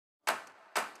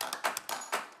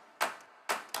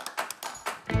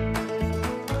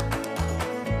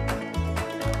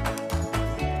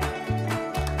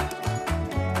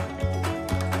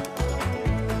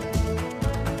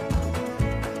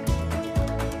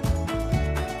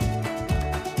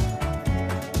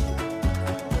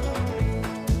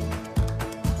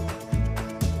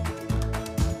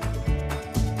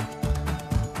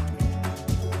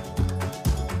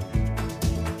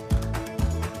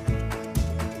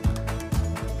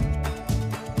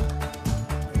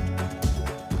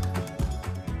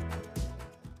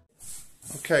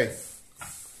Okay,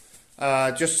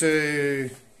 just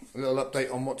a little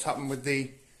update on what's happened with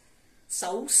the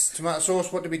sauce. Tomato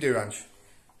sauce. What did we do, Ange?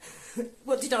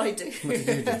 What did I do? What did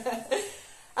you do?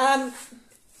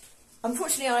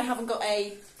 Unfortunately, I haven't got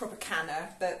a proper canner,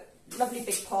 but lovely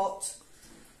big pot.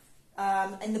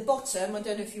 In the bottom, I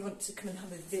don't know if you want to come and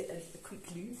have a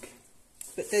quick look,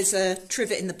 but there's a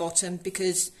trivet in the bottom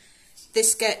because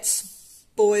this gets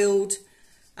boiled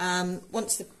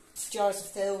once the jars are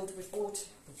filled with water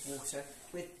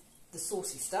with the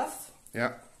saucy stuff.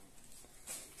 Yeah.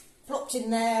 Plopped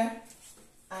in there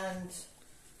and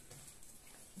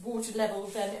water level.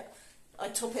 Then I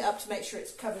top it up to make sure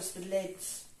it covers the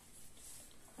lids,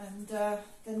 and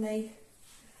then they,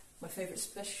 my favourite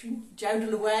expression,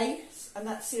 joundle away, and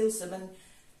that seals them. And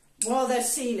while they're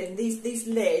sealing, these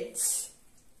lids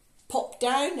pop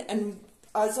down, and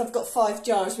as I've got 5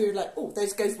 jars, we were like, oh, there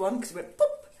goes one, because it went pop.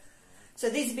 So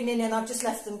these have been in, and I've just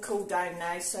left them cool down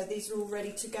now, so these are all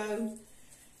ready to go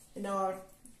in our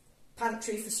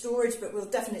pantry for storage, but we'll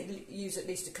definitely use at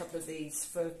least a couple of these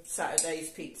for Saturday's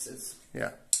pizzas.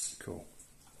 Yeah, cool.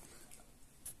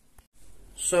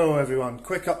 So everyone,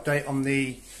 quick update on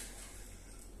the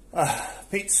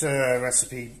pizza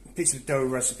recipe, pizza dough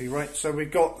recipe, right? So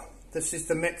we've got, this is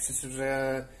the mix. This is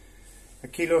a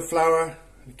kilo of flour,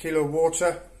 a kilo of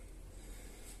water,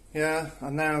 yeah,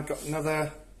 and now I've got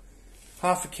another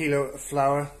half a kilo of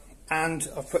flour, and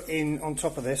I've put in on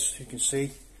top of this, you can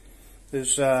see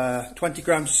there's 20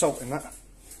 grams of salt in that.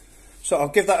 So I'll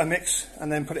give that a mix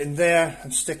and then put it in there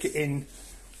and stick it in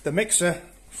the mixer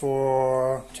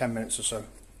for 10 minutes or so.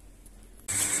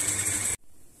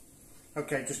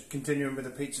 Okay, just continuing with the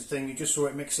pizza thing, you just saw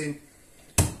it mixing.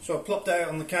 So I plopped out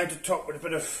on the countertop with a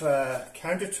bit of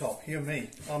countertop, hear me,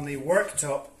 on the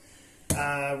worktop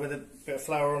with a bit of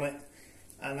flour on it,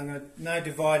 and I'm going to now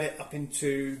divide it up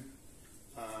into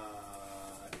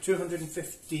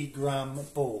 250 gram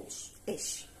balls.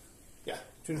 Ish. Yeah,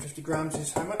 250 grams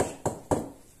is how much?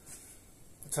 I'll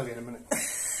tell you in a minute.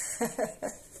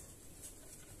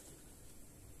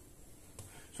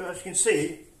 So as you can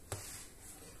see,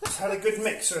 it's had a good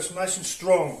mix, so it's nice and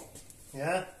strong,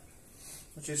 yeah,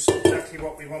 which is exactly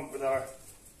what we want with our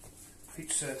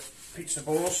pizza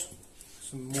balls.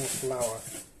 Some more flour.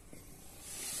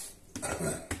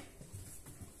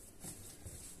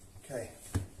 Okay,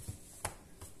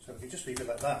 so we can just leave it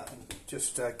like that and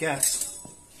just guess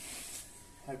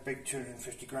how big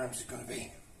 250 grams is going to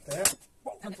be. There.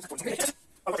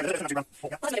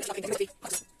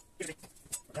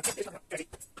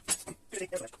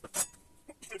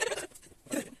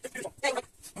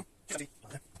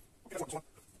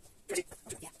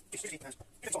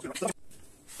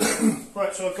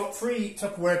 Right, so I've got 3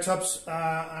 Tupperware tubs,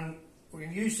 and we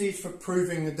can use these for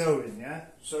proving the dough in, yeah?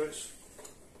 So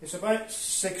it's about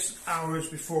 6 hours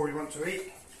before we want to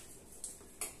eat,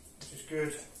 which is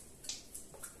good.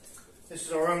 This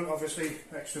is our own, obviously,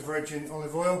 extra virgin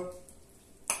olive oil.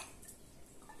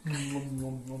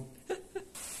 I'll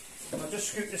just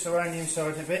scoop this around the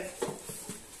inside a bit.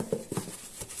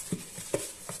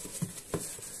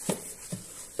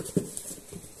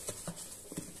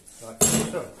 Like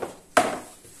so.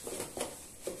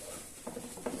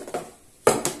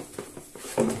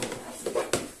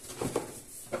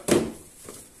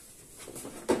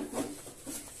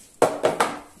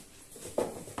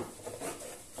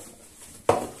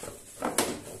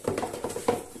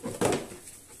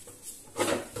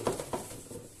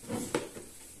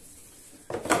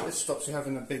 This stops you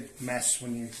having a big mess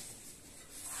when you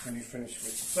finish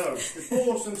with. So the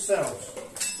balls themselves.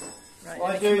 Right,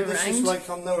 What I do, this is like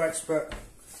I'm no expert.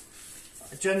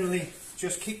 I generally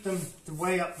just keep them the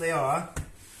way up they are,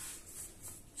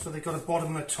 so they've got a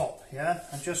bottom and a top, yeah,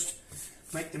 and just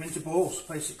make them into balls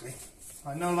basically.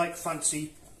 I know like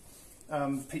fancy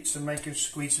pizza makers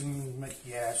squeeze them and make,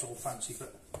 yeah, it's all fancy,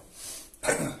 but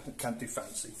I can't do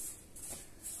fancy.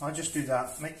 I just do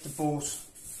that, make the balls,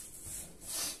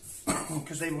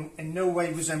 because they will in no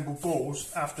way resemble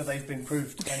balls after they've been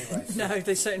proved anyway. So. No,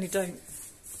 they certainly don't.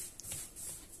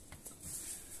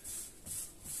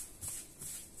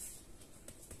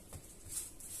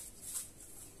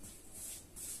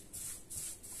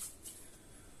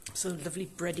 So lovely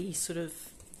bready, sort of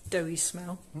doughy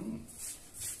smell. Mm.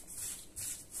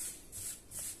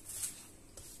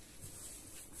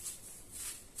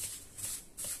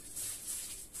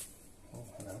 Oh,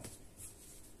 hello.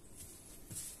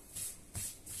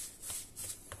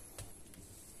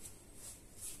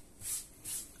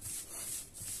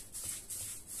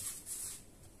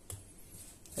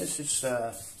 This is,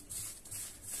 I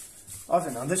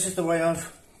don't know, this is the way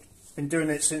I've been doing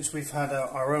it since we've had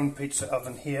our own pizza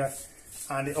oven here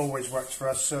and it always works for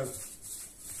us. So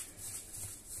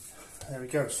there we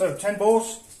go. So 10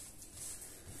 balls.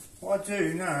 What I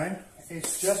do now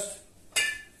is just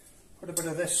put a bit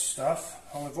of this stuff,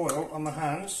 olive oil, on the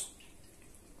hands,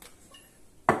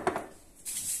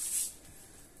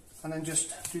 and then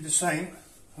just do the same,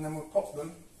 and then we'll pop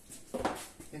them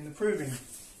in the proving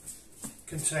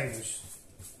containers.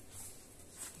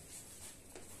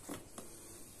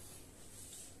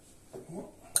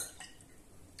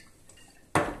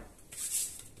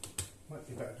 Might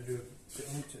be better to do a bit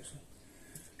on it actually,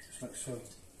 just like so.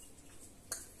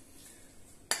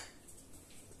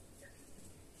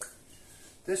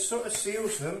 This sort of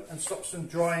seals them and stops them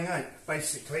drying out,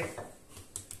 basically.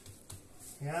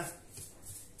 Yeah.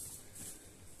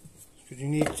 Because you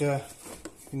need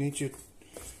your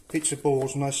pizza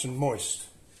balls nice and moist.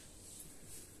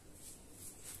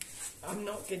 I'm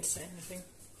not going to say anything.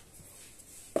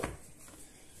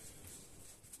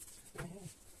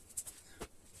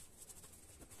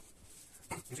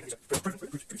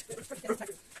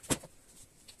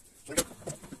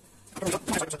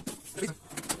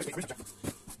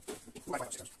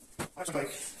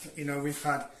 Like, you know, we've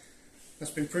had,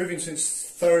 that's been proving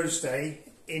since Thursday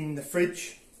in the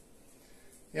fridge.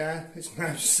 Yeah,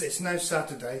 it's now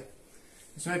Saturday.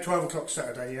 It's now 12 o'clock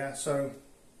Saturday, yeah, so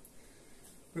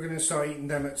we're going to start eating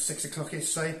them at 6 o'clock-ish,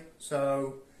 say.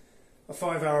 So a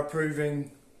 5-hour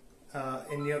proving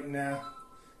in the open air.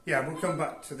 Yeah, we'll come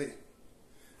back to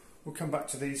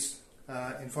these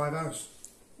in 5 hours.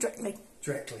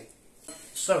 Directly.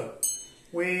 So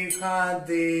we've had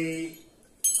the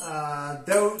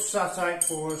dough sat out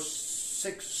for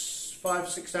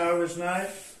 5-6 hours now.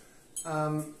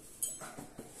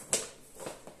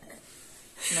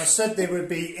 And I said they would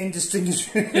be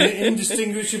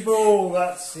indistinguishable.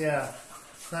 That's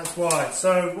why.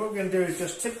 So what we're going to do is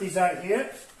just tip these out here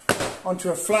onto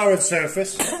a floured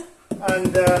surface,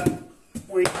 and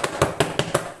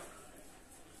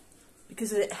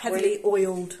because it's heavily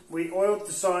oiled. We oiled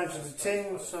the sides of the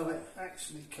tin so they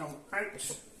actually come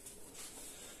out.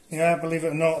 Yeah, believe it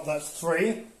or not, that's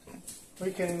 3.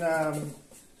 We can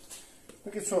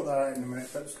sort that out in a minute.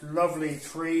 But it's lovely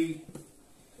 3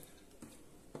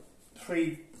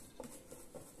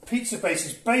 pizza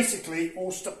bases, basically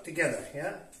all stuck together.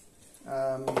 Yeah.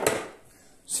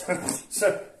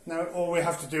 So now all we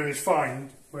have to do is find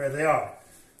where they are.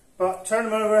 But turn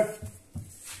them over.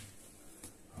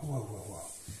 Whoa, whoa, whoa.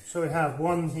 So we have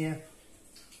 1 here,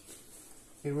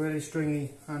 be really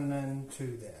stringy, and then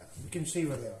 2 there. You can see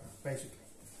where they are, basically.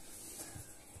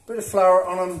 Bit of flour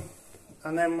on them,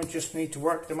 and then we just need to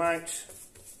work them out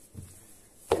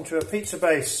into a pizza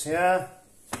base. Yeah,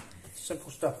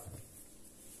 simple stuff.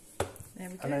 There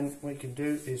we go. And then what we can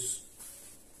do is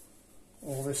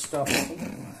all this stuff,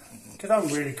 because I'm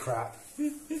really crap.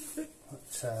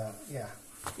 But yeah.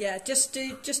 Yeah, just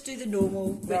do the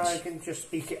normal. No, I can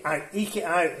just eke it out. Eke it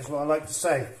out is what I like to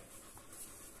say.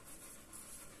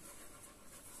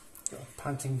 Got a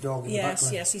panting dog in the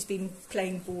background. Yes, he's been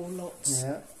playing ball lots.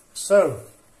 Yeah. So,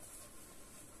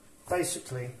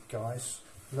 basically, guys,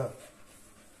 look.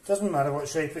 Doesn't matter what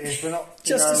shape it is. We're not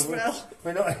just as well.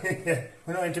 We're not.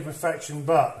 We're not into perfection,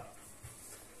 but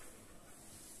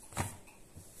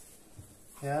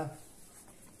yeah.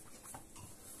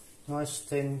 Nice,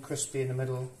 thin, crispy in the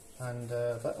middle, and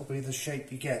that'll be the shape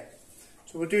you get.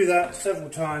 So we'll do that several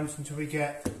times until we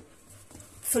get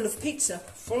full of pizza.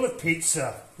 Full of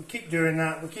pizza. We'll keep doing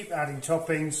that. We'll keep adding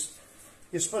toppings.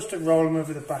 You're supposed to roll them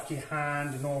over the back of your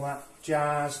hand and all that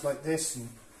jazz like this, and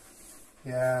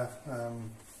yeah,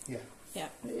 yeah.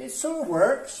 It sort of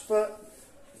works, but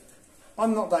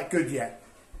I'm not that good yet.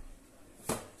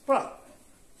 But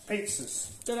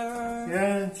pizzas. Ta-da!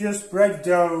 Yeah, just bread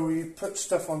dough. You put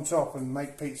stuff on top and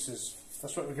make pizzas.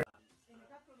 That's what we're going.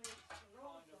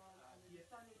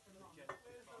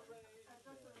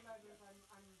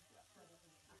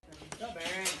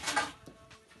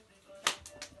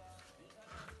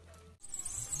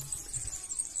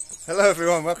 Hello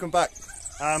everyone, welcome back.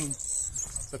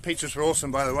 The pizzas were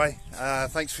awesome, by the way.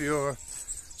 Thanks for your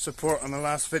support on the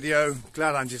last video.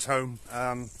 Glad Angie's home.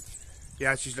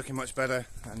 Yeah, she's looking much better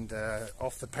and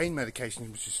off the pain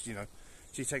medication, which is, you know,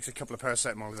 she takes a couple of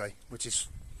paracetamol a day, which is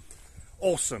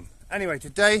awesome. Anyway,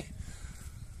 today,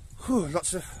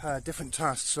 lots of different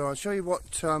tasks, so I'll show you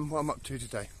what I'm up to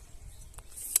today.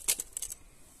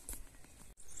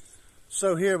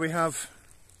 So here we have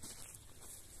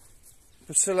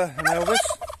Priscilla and Elvis.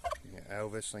 Yeah,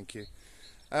 Elvis, thank you.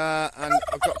 And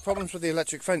I've got problems with the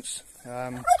electric fence,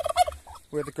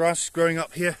 where the grass is growing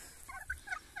up here.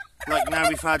 Like now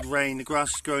we've had rain, the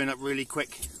grass is growing up really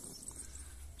quick.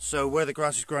 So where the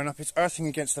grass is growing up, it's earthing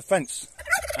against the fence,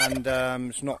 and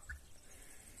it's not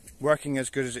working as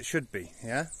good as it should be.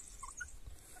 Yeah,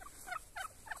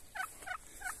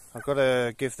 I've got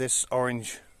to give this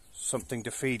orange something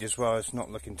to feed as well. It's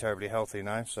not looking terribly healthy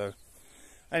now. So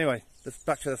anyway,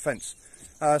 back to the fence.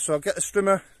 So I'll get the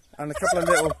strimmer and a couple of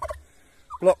little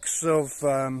blocks of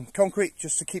concrete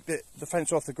just to keep the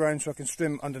fence off the ground, so I can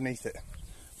strim underneath it.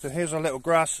 So here's our little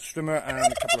grass strimmer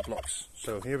and a couple of blocks.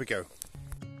 So here we go.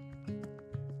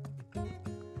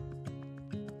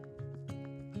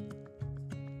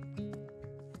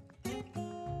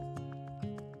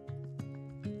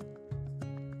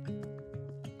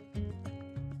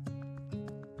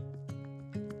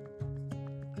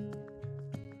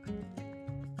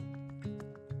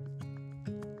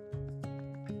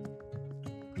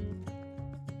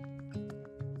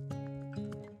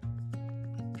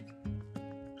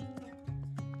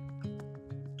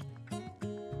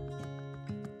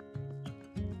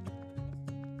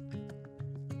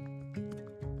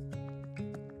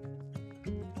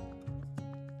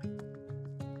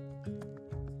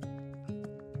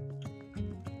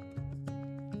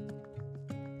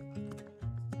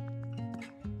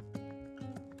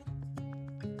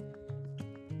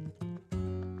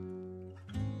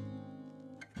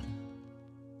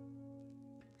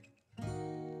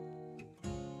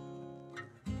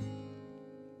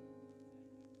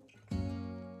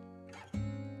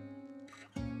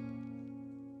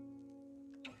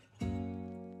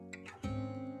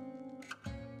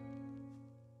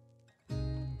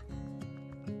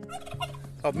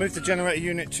 I've moved the generator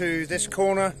unit to this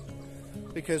corner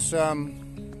because our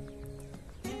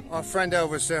friend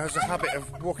Elvis there has a habit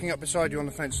of walking up beside you on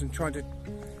the fence and trying to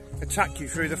attack you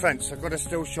through the fence. I've got a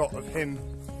still shot of him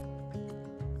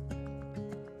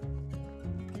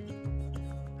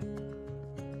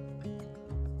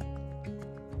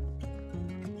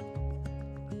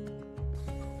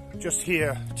just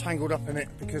here, tangled up in it,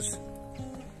 because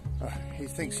he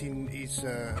thinks he's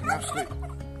an absolute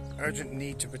urgent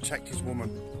need to protect his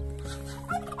woman.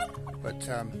 But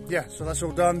yeah, so that's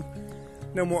all done.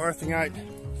 No more earthing out.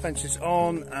 Fence is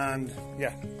on, and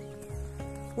yeah,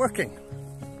 working.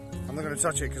 I'm not going to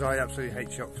touch it because I absolutely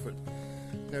hate shocks, but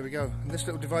there we go. And this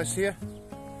little device here,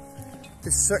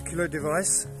 this circular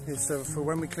device, is for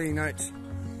when we clean out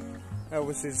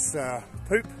Elvis's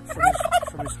poop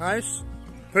from his house.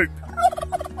 Poop.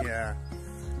 Yeah.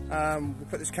 We'll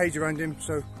put this cage around him,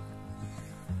 so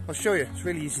I'll show you. It's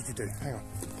really easy to do. Hang on.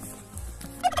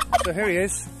 So here he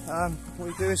is. What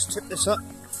you do is tip this up.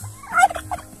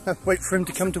 Wait for him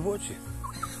to come towards you.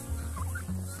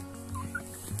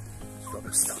 It's got a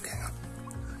bit stuck. Hang on.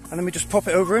 And then we just pop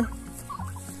it over him,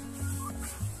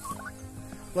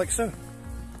 like so.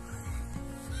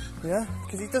 Yeah,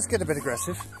 because he does get a bit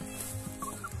aggressive.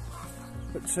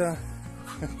 But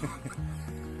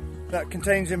that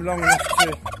contains him long enough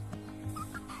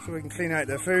so we can clean out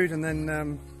their food, and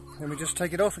then we just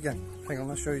take it off again. Hang on,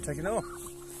 I'll show you taking it off.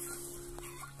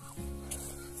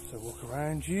 So walk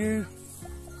around you.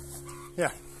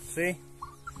 Yeah, see?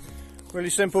 Really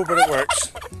simple, but it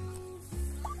works.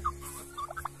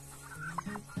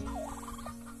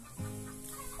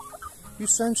 You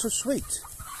sound so sweet.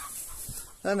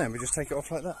 And then we just take it off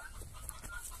like that.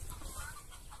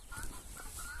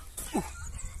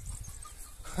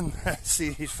 And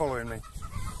see, he's following me.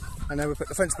 And then we put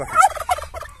the fence back in.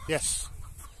 Yes.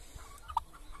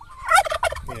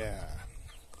 Yeah.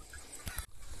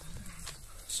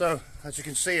 So, as you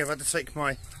can see, I've had to take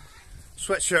my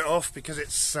sweatshirt off because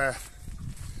it's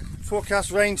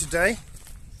forecast rain today.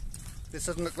 This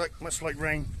doesn't look like much like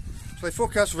rain. So they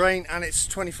forecast rain, and it's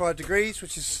 25 degrees,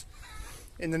 which is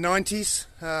in the 90s.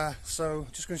 So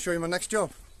just going to show you my next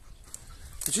job,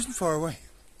 which isn't far away.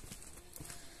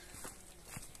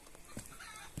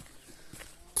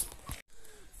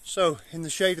 So in the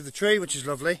shade of the tree, which is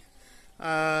lovely.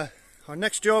 Our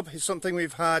next job is something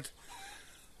we've had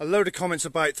a load of comments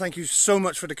about. Thank you so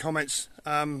much for the comments.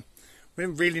 We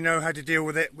didn't really know how to deal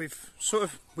with it.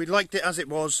 We liked it as it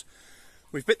was.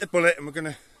 We've bit the bullet, and we're going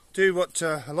to do what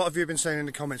a lot of you have been saying in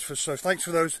the comments. So thanks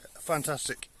for those.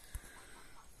 Fantastic.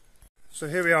 So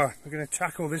here we are. We're going to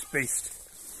tackle this beast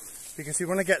because we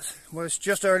want to get, well, it's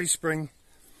just early spring.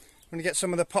 We want to get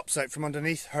some of the pups out from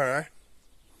underneath her,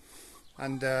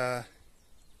 and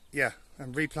yeah,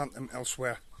 and replant them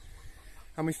elsewhere.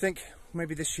 And we think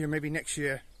maybe this year, maybe next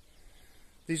year.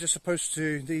 These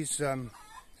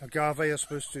agave are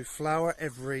supposed to flower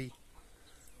every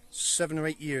 7 or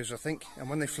 8 years, I think, and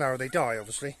when they flower they die,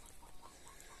 obviously.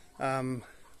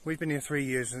 We've been here 3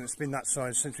 years, and it's been that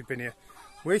size since we've been here.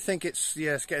 We think it's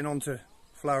getting on to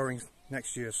flowering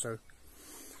next year, so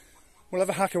we'll have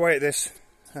a hack away at this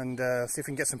and see if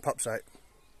we can get some pups out.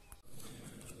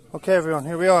 Okay everyone,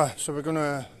 here we are. So we're going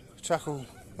to tackle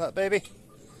that baby.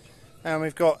 And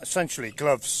we've got essentially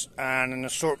gloves and an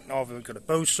assortment of, we've got a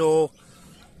bow saw,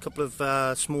 a couple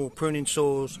of small pruning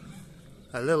saws,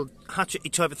 a little hatchet-y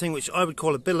type of thing which I would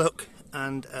call a bilhook,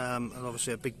 and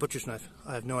obviously a big butcher's knife.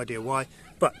 I have no idea why,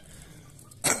 but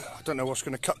I don't know what's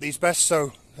going to cut these best,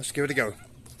 so let's give it a go.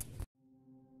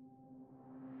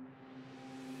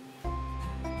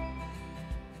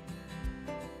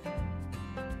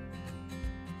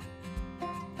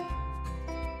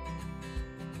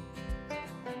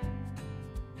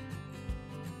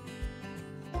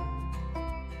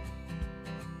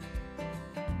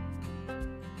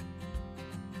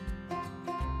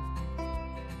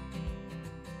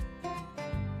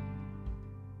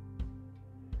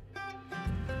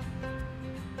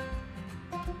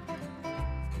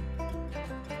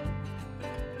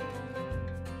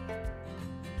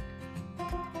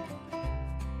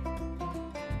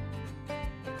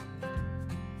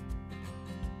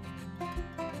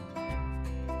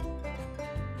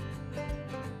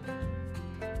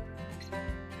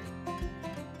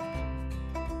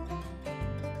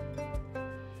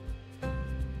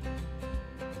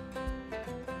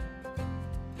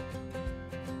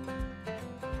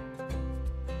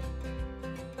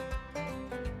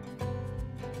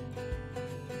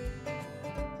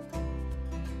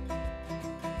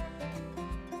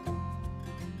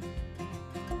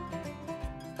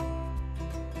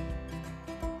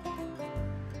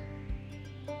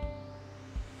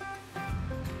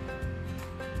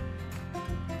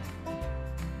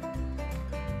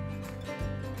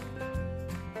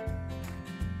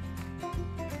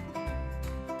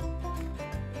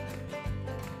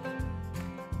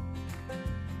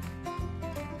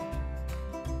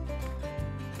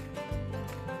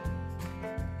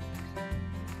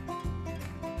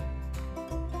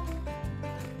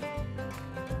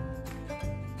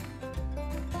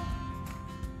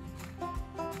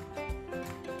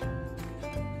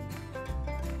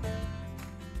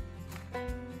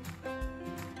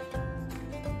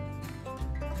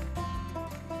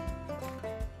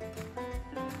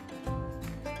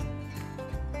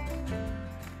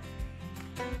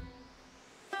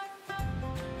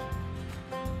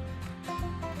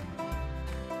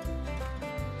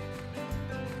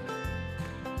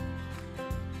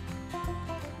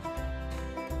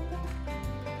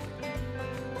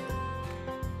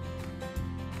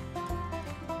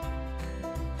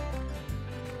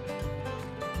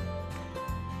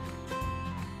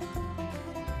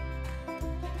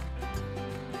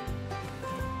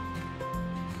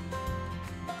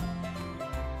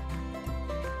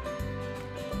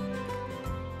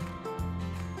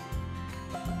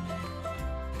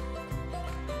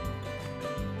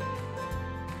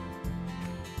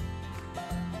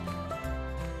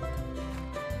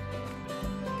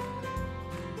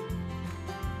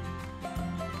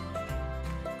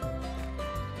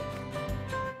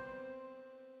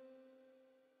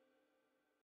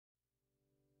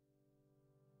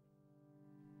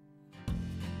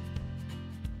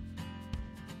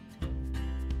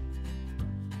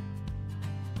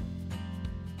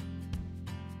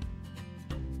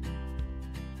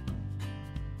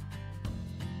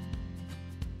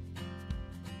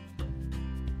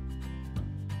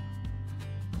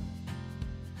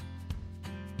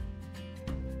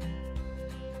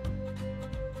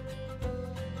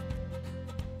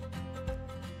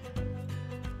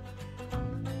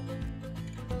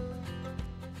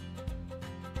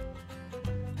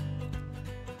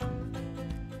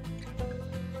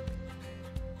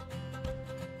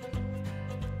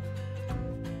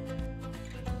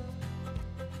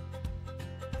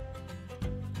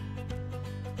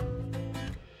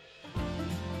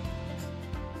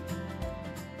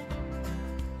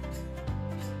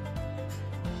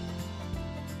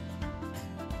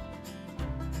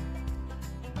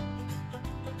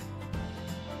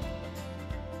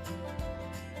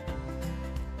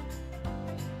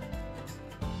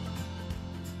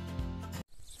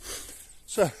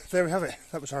 So there we have it.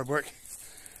 That was hard work.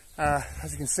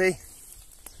 As you can see,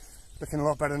 looking a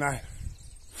lot better now.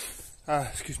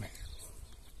 Excuse me.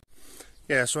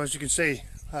 Yeah, so as you can see,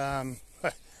 a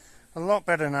lot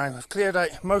better now. I've cleared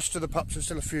out most of the pups. There's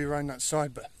still a few around that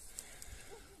side, but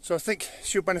so I think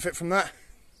she'll benefit from that,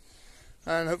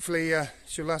 and hopefully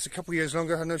she'll last a couple of years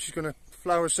longer. I know she's going to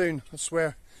flower soon, I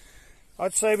swear.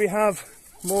 I'd say we have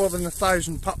more than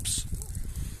 1,000 pups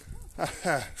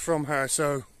from her.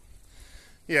 So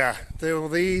yeah, they're all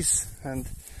these, and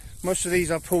most of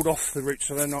these I pulled off the root,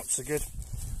 so they're not so good.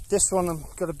 This one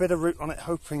I've got a bit of root on it,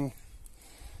 hoping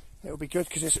it'll be good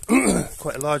because it's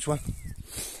quite a large one.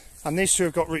 And these two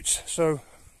have got roots, so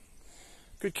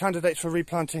good candidates for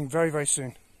replanting very, very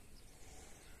soon.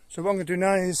 So what I'm going to do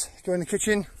now is go in the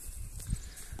kitchen.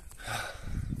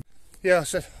 Yeah,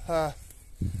 so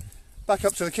back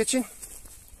up to the kitchen,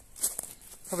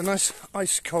 have a nice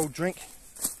ice cold drink,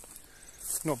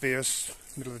 not beers,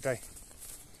 middle of the day,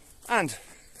 and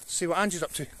see what Angie's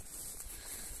up to.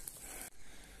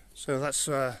 So that's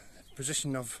the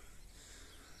position of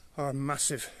our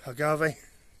massive agave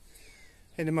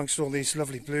in amongst all these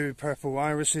lovely blue, purple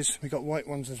irises. We got white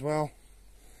ones as well,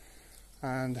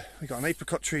 and we got an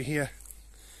apricot tree here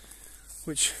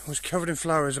which was covered in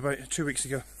flowers about 2 weeks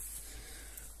ago,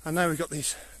 and now we've got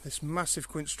this massive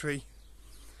quince tree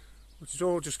which has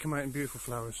all just come out in beautiful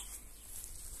flowers.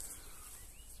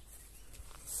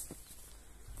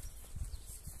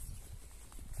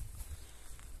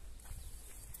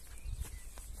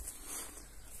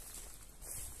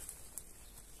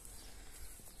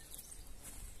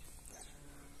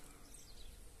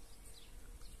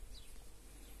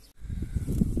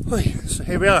 So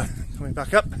here we are, coming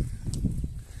back up.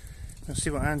 Let's see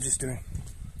what Angie's doing.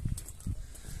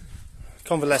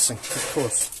 Convalescing, of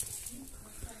course.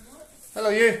 Hello,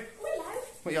 you. Hello.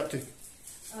 What are you up to?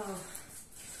 Oh.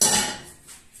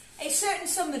 A certain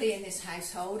somebody in this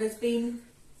household has been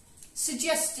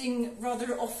suggesting rather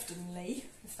oftenly,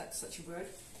 if that's such a word,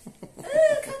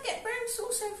 can't get brown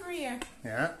sauce over here.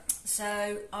 Yeah.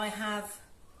 So I have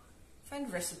found a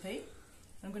recipe.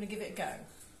 I'm going to give it a go.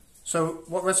 So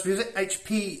what recipe is it?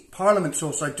 HP Parliament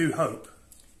sauce, I do hope.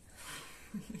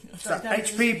 So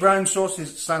HP brown sauce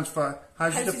stands for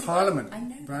Houses of Parliament. I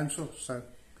know brown sauce. So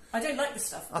I don't like the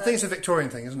stuff. I think it's a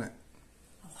Victorian thing, isn't it?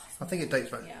 Oh, I think it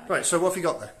dates back. Yeah, right. So what have you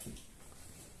got there?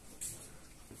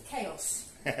 Chaos,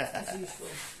 as usual,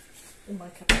 in my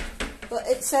cupboard. But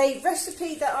it's a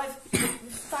recipe that I've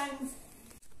found.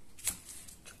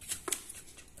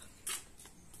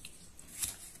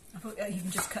 I thought even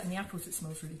just cutting the apples, it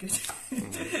smells really good.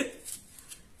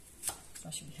 I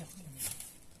should be having it.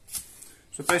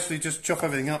 So basically, just chop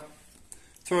everything up,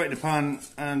 throw it in the pan,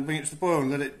 and bring it to the boil, and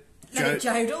let it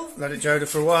jodel. Let it jodel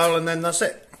for a while, and then that's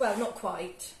it. Well, not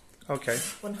quite. Okay.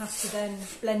 One has to then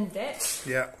blend it.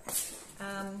 Yeah.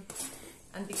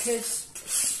 And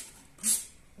because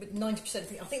with 90%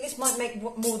 of I think this might make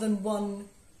more than one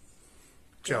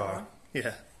jar.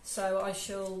 Yeah. So I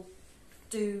shall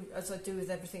do as I do with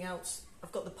everything else.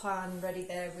 I've got the pan ready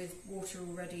there with water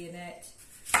already in it.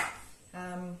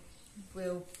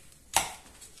 We'll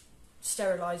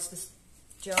sterilise the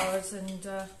jars and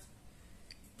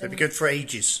they'll be good for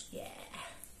ages. Yeah.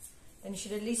 Then you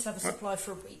should at least have a supply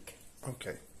for a week.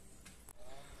 Okay.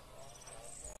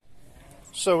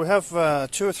 So we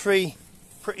have 2 or 3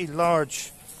 pretty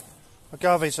large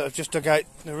agaves that I've just dug out.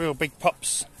 They're real big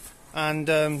pups, and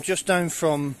just down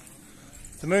from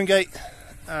the moon gate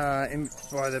in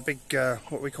by the big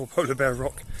what we call polar bear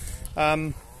rock.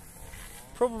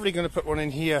 Probably going to put one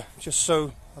in here, just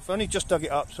so I've only just dug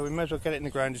it up, so we may as well get it in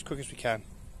the ground as quick as we can.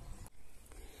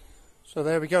 So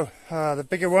there we go. The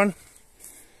bigger one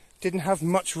didn't have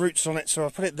much roots on it, so I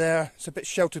put it there. It's a bit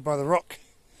sheltered by the rock.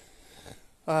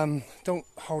 Don't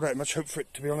hold out much hope for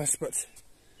it, to be honest, but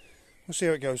we'll see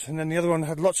how it goes. And then the other one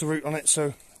had lots of root on it,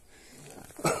 so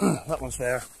that one's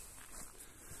there.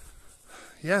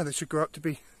 Yeah, they should grow up to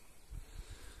be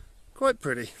quite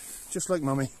pretty, just like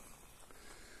Mummy.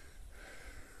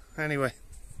 Anyway,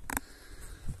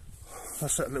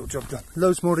 that's that little job done.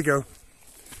 Loads more to go.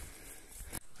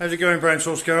 How's it going, brown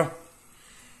sauce girl?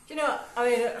 Do you know what? I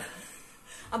mean,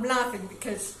 I'm laughing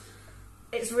because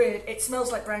it's weird. It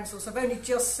smells like brown sauce. I've only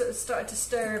just sort of started to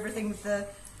stir everything with the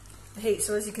heat,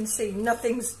 so as you can see,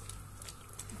 nothing's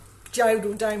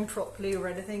jodled down properly or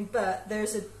anything, but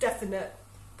there's a definite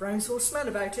brown sauce smell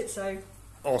about it, so...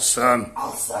 Awesome!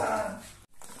 Awesome!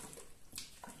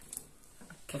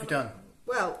 What have you done?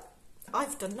 Well,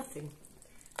 I've done nothing.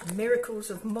 Miracles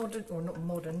of modern, or not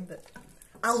modern, but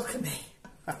alchemy.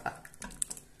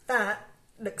 That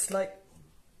looks like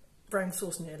brown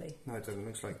sauce nearly. No, it doesn't. It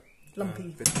looks like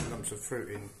lumpy lumps of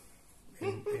fruit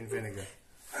in vinegar.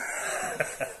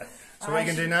 So what are you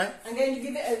going to do now? I'm going to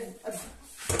give it a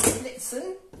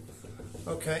blitzen.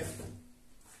 Okay.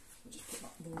 I'll just put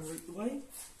that ball root away.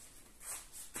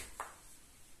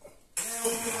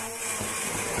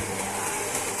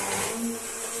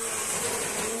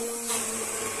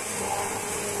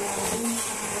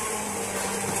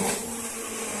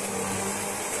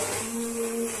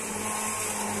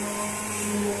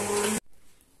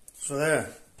 So there,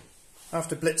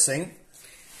 after blitzing,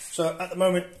 so at the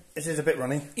moment it is a bit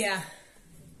runny. Yeah.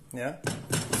 Yeah.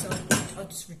 So I'll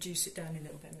just reduce it down a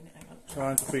little bit a minute, hang on. So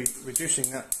I'm going to be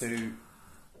reducing that to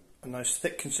a nice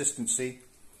thick consistency.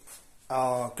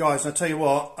 Guys, I tell you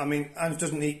what, I mean, Anne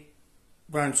doesn't eat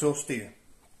brown sauce, do you?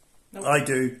 Nope. I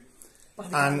do.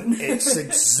 And it's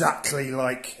exactly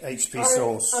like HP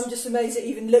sauce. I'm just amazed it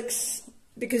even looks,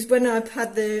 because when I've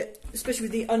had especially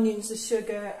with the onions, the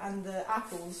sugar and the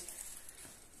apples,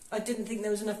 I didn't think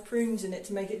there was enough prunes in it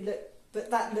to make it look, but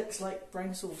that looks like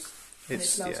brown sauce. And it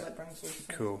smells like brown sauce.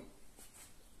 So. Cool.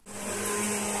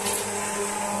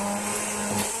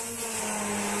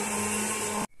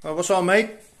 Well, what's on,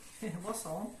 mate? What's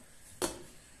on?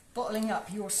 Bottling up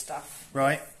your stuff.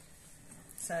 Right.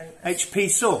 So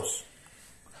HP sauce.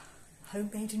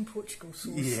 Homemade in Portugal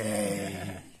sauce.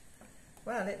 Yeah.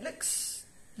 Well, it looks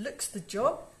the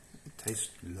job. It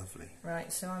tastes lovely.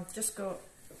 Right, so I've just got,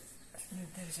 let's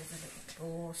move those over a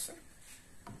little closer.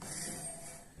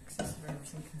 Because this is where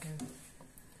everything can go.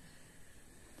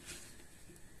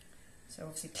 So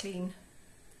obviously clean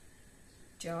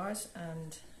jars,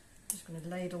 and I'm just going to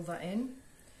ladle that in.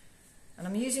 And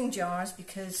I'm using jars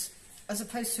because, as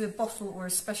opposed to a bottle or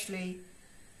especially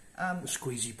a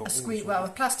squeezy bottle. Well, a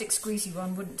plastic squeezy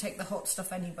one wouldn't take the hot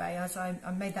stuff anyway, as I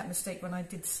made that mistake when I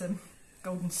did some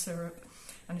golden syrup,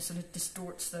 and it sort of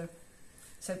distorts the...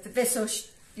 So for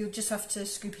this, you'll just have to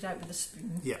scoop it out with a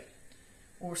spoon. Yeah.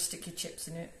 Or stick your chips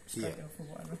in it straight off or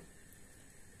whatever.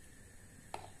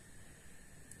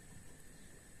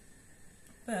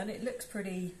 But it looks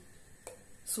pretty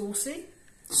saucy.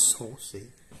 Saucy?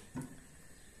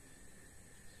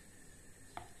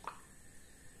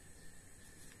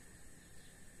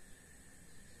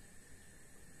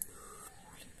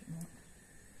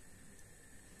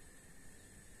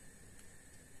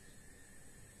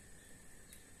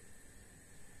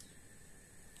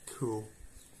 Cool.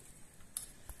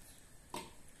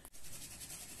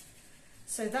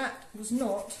 So that was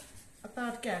not a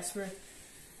bad guess. So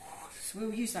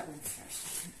we'll use that one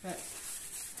first. But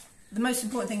the most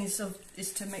important thing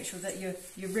is to make sure that your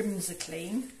rims are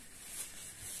clean.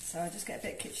 So I just get a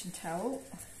bit of kitchen towel.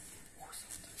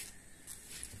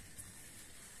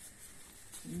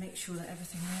 Make sure that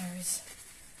everything there is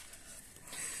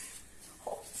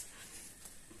hot,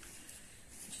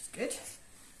 which is good.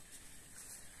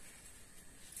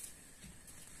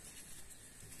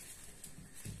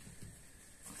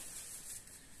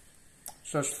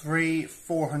 So it's 3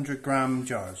 400-gram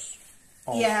jars.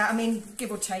 Yeah, I mean,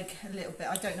 give or take a little bit.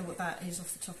 I don't know what that is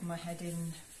off the top of my head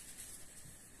in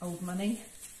old money.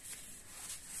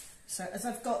 So as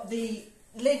I've got the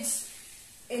lids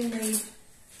in the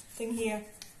thing here.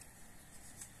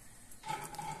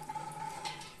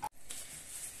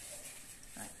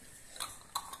 Right.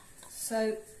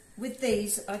 So with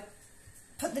these, I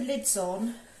put the lids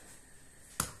on,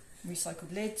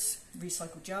 recycled lids,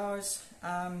 recycled jars.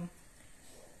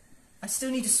 I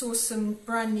still need to source some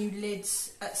brand new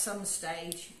lids at some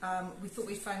stage. We thought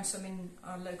we found some in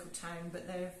our local town, but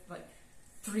they're like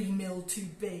 3 mil too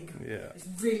big. Yeah. It's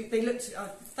really, they looked,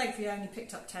 thankfully I only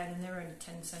picked up 10 and they were only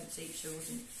 10 cents each, so it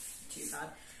wasn't too bad.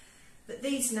 But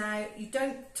these now, you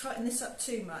don't tighten this up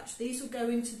too much. These will go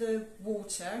into the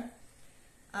water.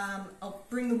 I'll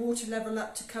bring the water level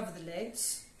up to cover the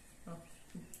lids. I'll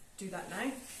do that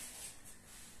now.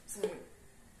 So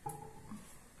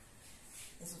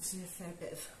there's obviously a fair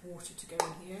bit of water to go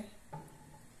in here.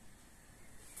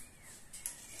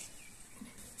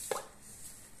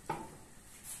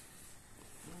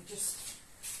 And just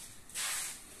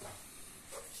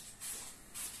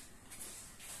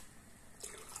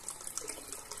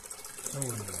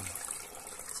Nowhere near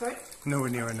enough. sorry? Nowhere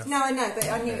near enough. No, I know, but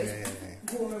I knew it was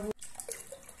Yeah. warmer.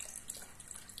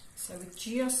 So we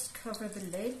just cover the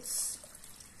lids.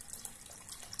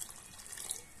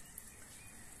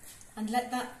 And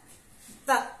let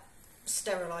that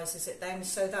sterilises it then,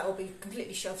 so that will be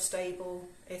completely shelf stable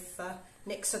if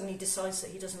Nick suddenly decides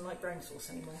that he doesn't like brown sauce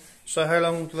anymore. So how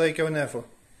long do they go in there for?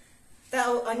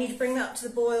 I need to bring that up to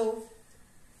the boil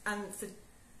and for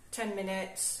 10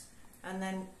 minutes and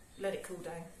then let it cool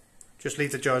down. Just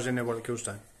leave the jars in there while it cools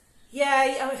down?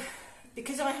 Yeah,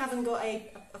 because I haven't got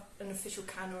an official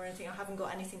can or anything, I haven't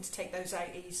got anything to take those out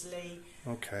easily.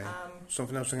 Okay.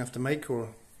 Something else I have to make, or?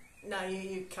 No,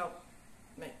 you can't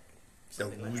make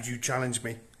something like Would that. you challenge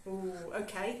me? Ooh,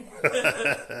 okay.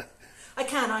 I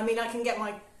can. I mean, I can get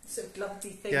my sort of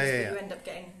glovey things, but you end up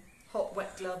getting hot,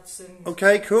 wet gloves and.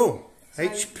 Okay, cool. So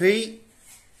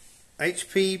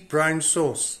HP brown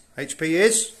sauce. HP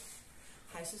is?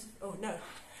 Houses. Oh no,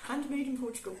 handmade in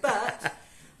Portugal. But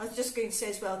I was just going to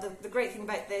say as well, the great thing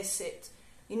about this,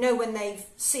 you know when they've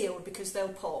sealed because they'll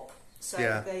pop. So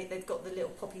they've got the little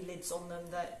poppy lids on them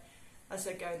that, as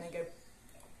they go, and they go.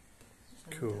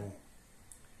 Cool.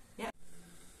 Yeah.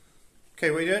 Okay,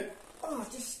 what are you doing? Oh,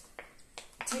 just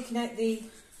taking out the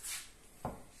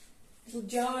little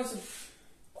jars of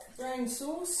brown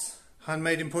sauce.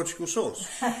 Handmade in Portugal sauce.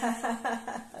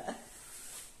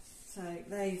 So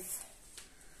they've,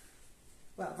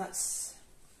 well, that's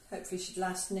hopefully should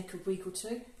last Nick a week or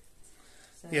two.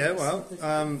 So yeah, well,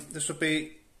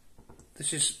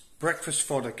 this is breakfast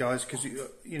fodder, guys, because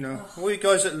you know, all you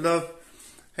guys that love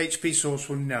HP sauce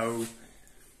will know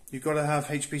you've got to have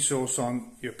HP sauce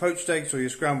on your poached eggs or your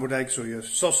scrambled eggs or your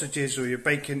sausages or your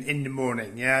bacon in the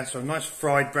morning. Yeah, so a nice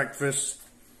fried breakfast,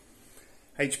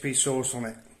 HP sauce on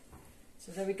it.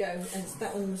 So there we go, and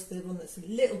that one was the one that's a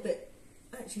little bit,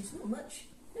 actually it's not much,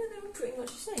 no, pretty much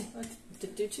the same. I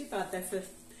didn't do too bad there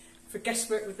for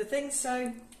guesswork with the things,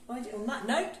 so on that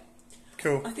note,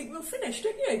 cool. I think we'll finish,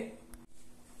 don't you?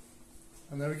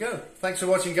 And there we go. Thanks for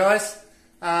watching, guys.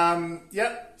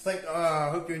 Yep, I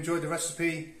hope you enjoyed the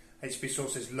recipe. HP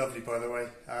sauce is lovely, by the way.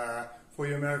 For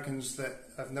you Americans that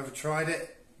have never tried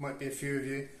it, might be a few of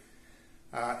you,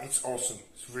 it's awesome.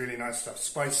 It's really nice stuff.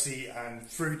 Spicy and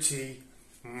fruity.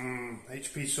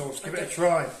 HP sauce, give it a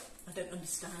try. I don't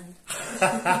understand.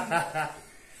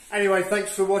 Anyway,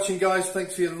 thanks for watching, guys.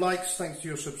 Thanks for your likes, thanks for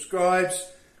your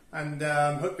subscribes, and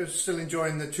hope you're still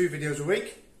enjoying the 2 videos a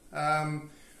week. We're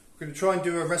going to try and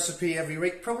do a recipe every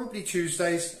week, probably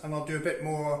Tuesdays, and I'll do a bit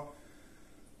more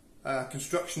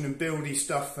construction and buildy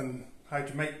stuff and how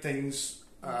to make things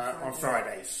on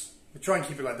Fridays. We'll try and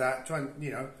keep it like that, try and, you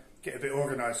know, get a bit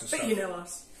organised and stuff. But you know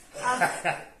us.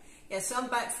 Yeah, so I'm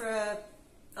back for a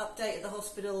update at the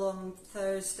hospital on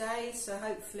Thursday, so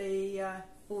hopefully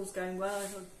all's going well.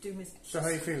 So how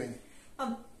are you feeling?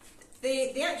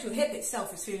 The actual hip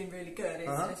itself is feeling really good.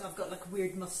 I've got like a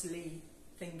weird muscly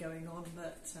thing going on,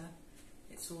 but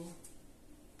it's all...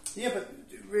 Yeah, but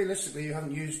realistically you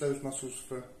haven't used those muscles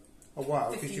for a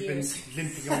while because you've been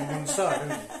limping on one side,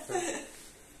 haven't you? So,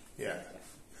 yeah.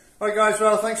 Alright guys,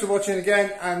 well thanks for watching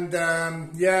again, and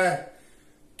yeah,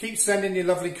 keep sending your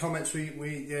lovely comments.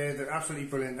 Yeah, they're absolutely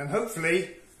brilliant, and hopefully,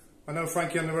 I know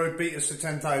Frankie on the road beat us to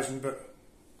 10,000, but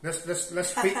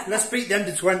let's beat them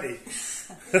to 20.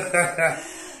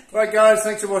 Right guys,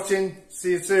 thanks for watching.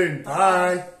 See you soon.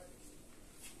 Bye.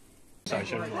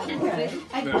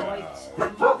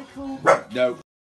 No.